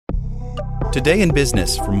Today in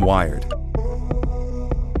Business from Wired.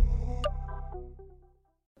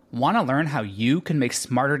 Want to learn how you can make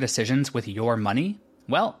smarter decisions with your money?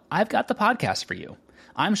 Well, I've got the podcast for you.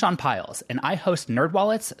 I'm Sean Piles, and I host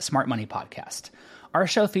NerdWallet's Smart Money Podcast. Our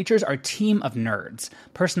show features our team of nerds,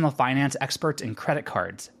 personal finance experts in credit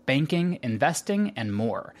cards, banking, investing, and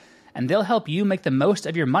more. And they'll help you make the most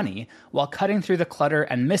of your money while cutting through the clutter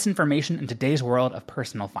and misinformation in today's world of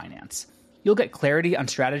personal finance. You'll get clarity on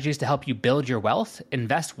strategies to help you build your wealth,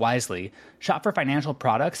 invest wisely, shop for financial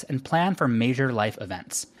products, and plan for major life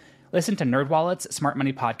events. Listen to NerdWallet's Smart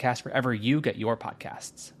Money Podcast wherever you get your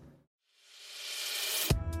podcasts.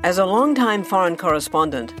 As a longtime foreign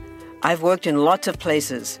correspondent, I've worked in lots of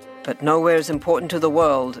places, but nowhere as important to the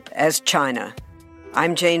world as China.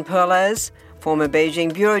 I'm Jane Perlez, former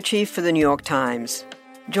Beijing bureau chief for the New York Times.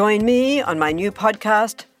 Join me on my new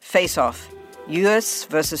podcast, Face Off, U.S.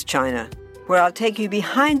 versus China, where I'll take you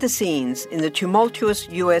behind the scenes in the tumultuous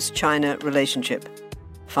U.S.-China relationship.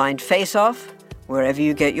 Find Face Off wherever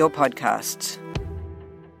you get your podcasts.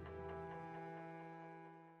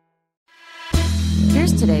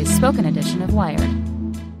 Here's today's spoken edition of Wired.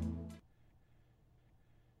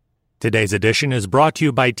 Today's edition is brought to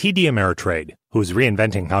you by TD Ameritrade, who's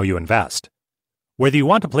reinventing how you invest. Whether you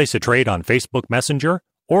want to place a trade on Facebook Messenger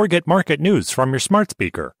or get market news from your smart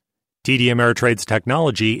speaker, TD Ameritrade's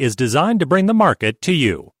technology is designed to bring the market to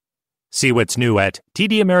you. See what's new at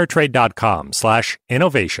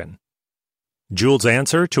tdameritrade.com/innovation. Juul's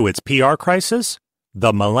answer to its PR crisis?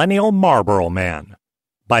 The Millennial Marlboro Man,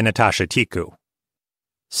 by Natasha Tiku.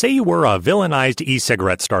 Say you were a villainized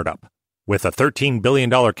e-cigarette startup with a $13 billion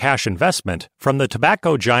cash investment from the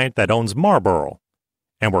tobacco giant that owns Marlboro,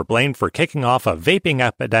 and were blamed for kicking off a vaping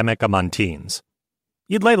epidemic among teens.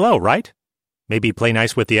 You'd lay low, right? Maybe play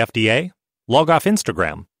nice with the FDA, log off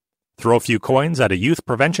Instagram, throw a few coins at a youth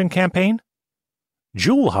prevention campaign?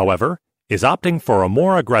 Juul, however, is opting for a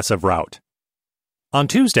more aggressive route. On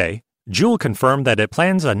Tuesday, Juul confirmed that it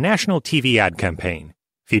plans a national TV ad campaign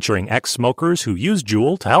featuring ex-smokers who use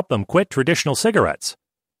Juul to help them quit traditional cigarettes.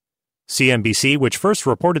 CNBC, which first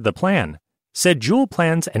reported the plan, said Juul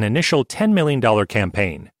plans an initial $10 million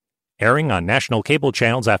campaign, airing on national cable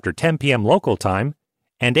channels after 10 p.m. local time,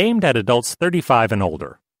 and aimed at adults 35 and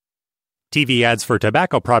older. TV ads for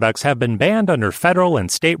tobacco products have been banned under federal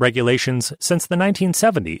and state regulations since the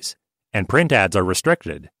 1970s, and print ads are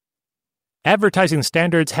restricted. Advertising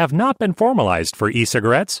standards have not been formalized for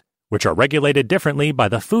e-cigarettes, which are regulated differently by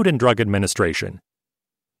the Food and Drug Administration.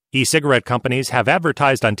 E-cigarette companies have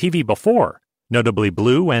advertised on TV before, notably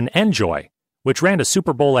Blue and Enjoy, which ran a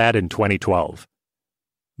Super Bowl ad in 2012.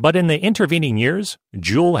 But in the intervening years,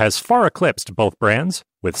 Juul has far eclipsed both brands,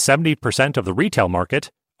 with 70% of the retail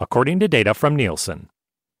market, according to data from Nielsen.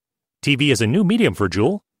 TV is a new medium for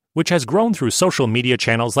Juul, which has grown through social media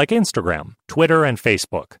channels like Instagram, Twitter, and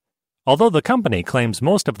Facebook, although the company claims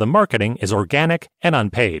most of the marketing is organic and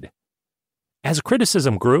unpaid. As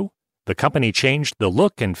criticism grew, the company changed the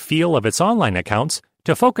look and feel of its online accounts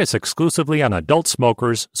to focus exclusively on adult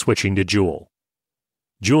smokers switching to Juul.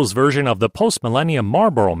 Juul's version of the post-millennium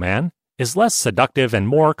Marlboro Man is less seductive and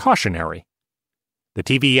more cautionary. The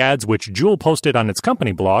TV ads, which Juul posted on its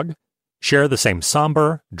company blog, share the same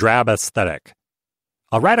somber, drab aesthetic.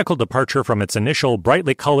 A radical departure from its initial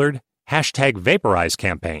brightly colored #Vaporize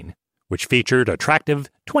campaign, which featured attractive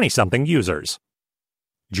 20-something users.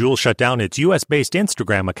 Juul shut down its U.S.-based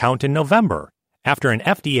Instagram account in November after an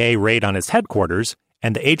FDA raid on its headquarters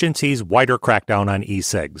and the agency's wider crackdown on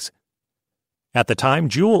e-cigs. At the time,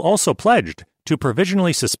 Juul also pledged to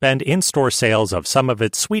provisionally suspend in-store sales of some of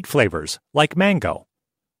its sweet flavors, like mango,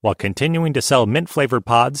 while continuing to sell mint-flavored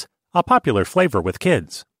pods, a popular flavor with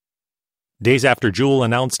kids. Days after Juul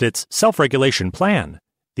announced its self-regulation plan,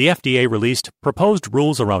 the FDA released proposed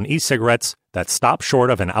rules around e-cigarettes that stop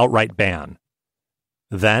short of an outright ban.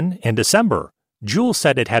 Then, in December, Juul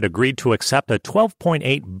said it had agreed to accept a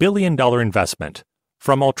 $12.8 billion investment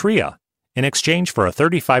from Altria in exchange for a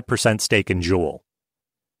 35% stake in Juul.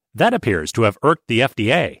 That appears to have irked the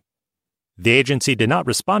FDA. The agency did not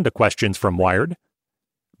respond to questions from Wired,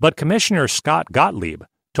 but Commissioner Scott Gottlieb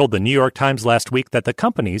told the New York Times last week that the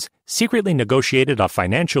companies secretly negotiated a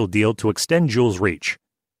financial deal to extend Juul's reach,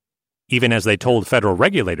 even as they told federal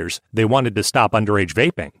regulators they wanted to stop underage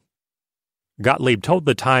vaping. Gottlieb told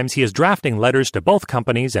the Times he is drafting letters to both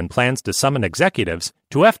companies and plans to summon executives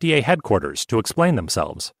to FDA headquarters to explain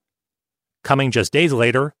themselves. Coming just days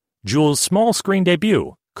later, Juul's small screen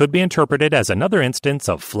debut could be interpreted as another instance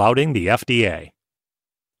of flouting the FDA.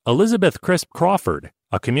 Elizabeth Crisp Crawford,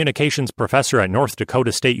 a communications professor at North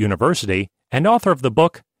Dakota State University and author of the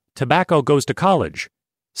book Tobacco Goes to College,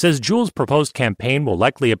 says Juul's proposed campaign will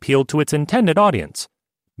likely appeal to its intended audience,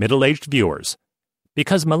 middle-aged viewers,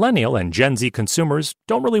 because Millennial and Gen Z consumers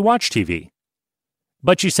don't really watch TV.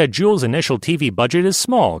 But she said Juul's initial TV budget is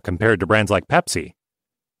small compared to brands like Pepsi.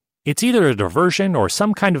 It's either a diversion or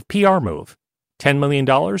some kind of PR move. $10 million?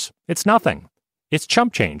 It's nothing. It's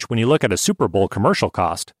chump change when you look at a Super Bowl commercial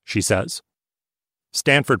cost, she says.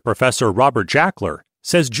 Stanford professor Robert Jackler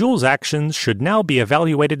says Juul's actions should now be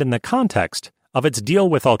evaluated in the context of its deal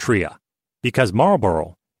with Altria, because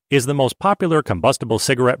Marlboro is the most popular combustible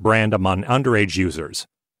cigarette brand among underage users.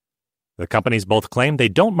 The companies both claim they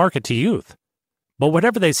don't market to youth. But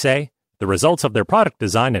whatever they say, the results of their product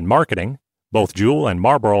design and marketing, both Juul and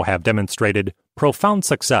Marlboro have demonstrated profound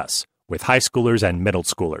success with high schoolers and middle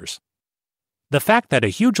schoolers. The fact that a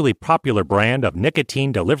hugely popular brand of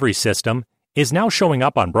nicotine delivery system is now showing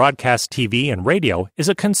up on broadcast TV and radio is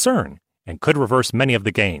a concern and could reverse many of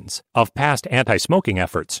the gains of past anti-smoking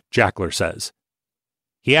efforts, Jackler says.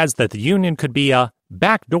 He adds that the union could be a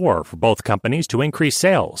backdoor for both companies to increase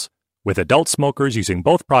sales, with adult smokers using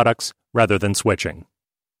both products rather than switching.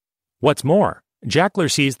 What's more,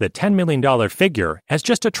 Jackler sees the $10 million figure as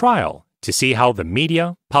just a trial to see how the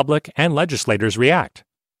media, public, and legislators react.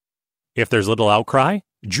 If there's little outcry,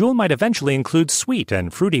 Juul might eventually include sweet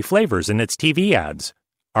and fruity flavors in its TV ads,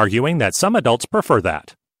 arguing that some adults prefer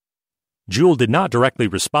that. Juul did not directly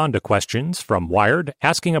respond to questions from Wired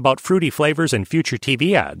asking about fruity flavors in future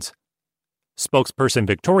TV ads. Spokesperson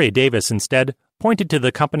Victoria Davis instead pointed to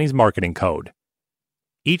the company's marketing code.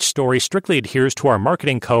 Each story strictly adheres to our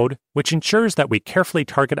marketing code, which ensures that we carefully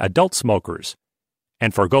target adult smokers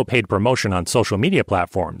and forgo paid promotion on social media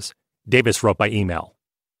platforms, Davis wrote by email.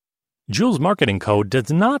 Juul's marketing code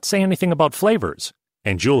does not say anything about flavors,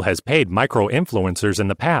 and Juul has paid micro-influencers in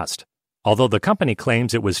the past, although the company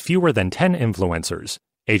claims it was fewer than 10 influencers,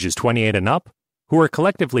 ages 28 and up, who were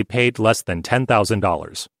collectively paid less than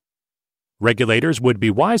 $10,000. Regulators would be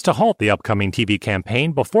wise to halt the upcoming TV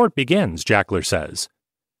campaign before it begins, Jackler says.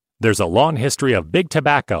 There's a long history of big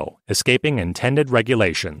tobacco escaping intended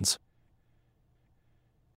regulations.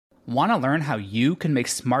 Want to learn how you can make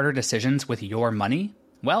smarter decisions with your money?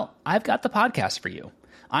 Well, I've got the podcast for you.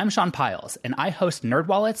 I'm Sean Piles, and I host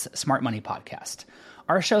NerdWallet's Smart Money Podcast.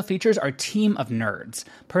 Our show features our team of nerds,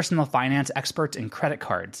 personal finance experts in credit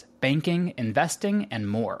cards, banking, investing, and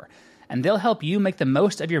more. And they'll help you make the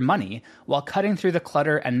most of your money while cutting through the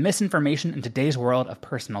clutter and misinformation in today's world of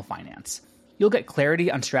personal finance. You'll get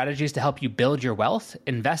clarity on strategies to help you build your wealth,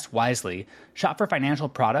 invest wisely, shop for financial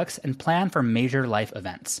products, and plan for major life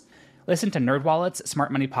events. Listen to NerdWallet's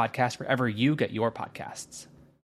Smart Money Podcast wherever you get your podcasts.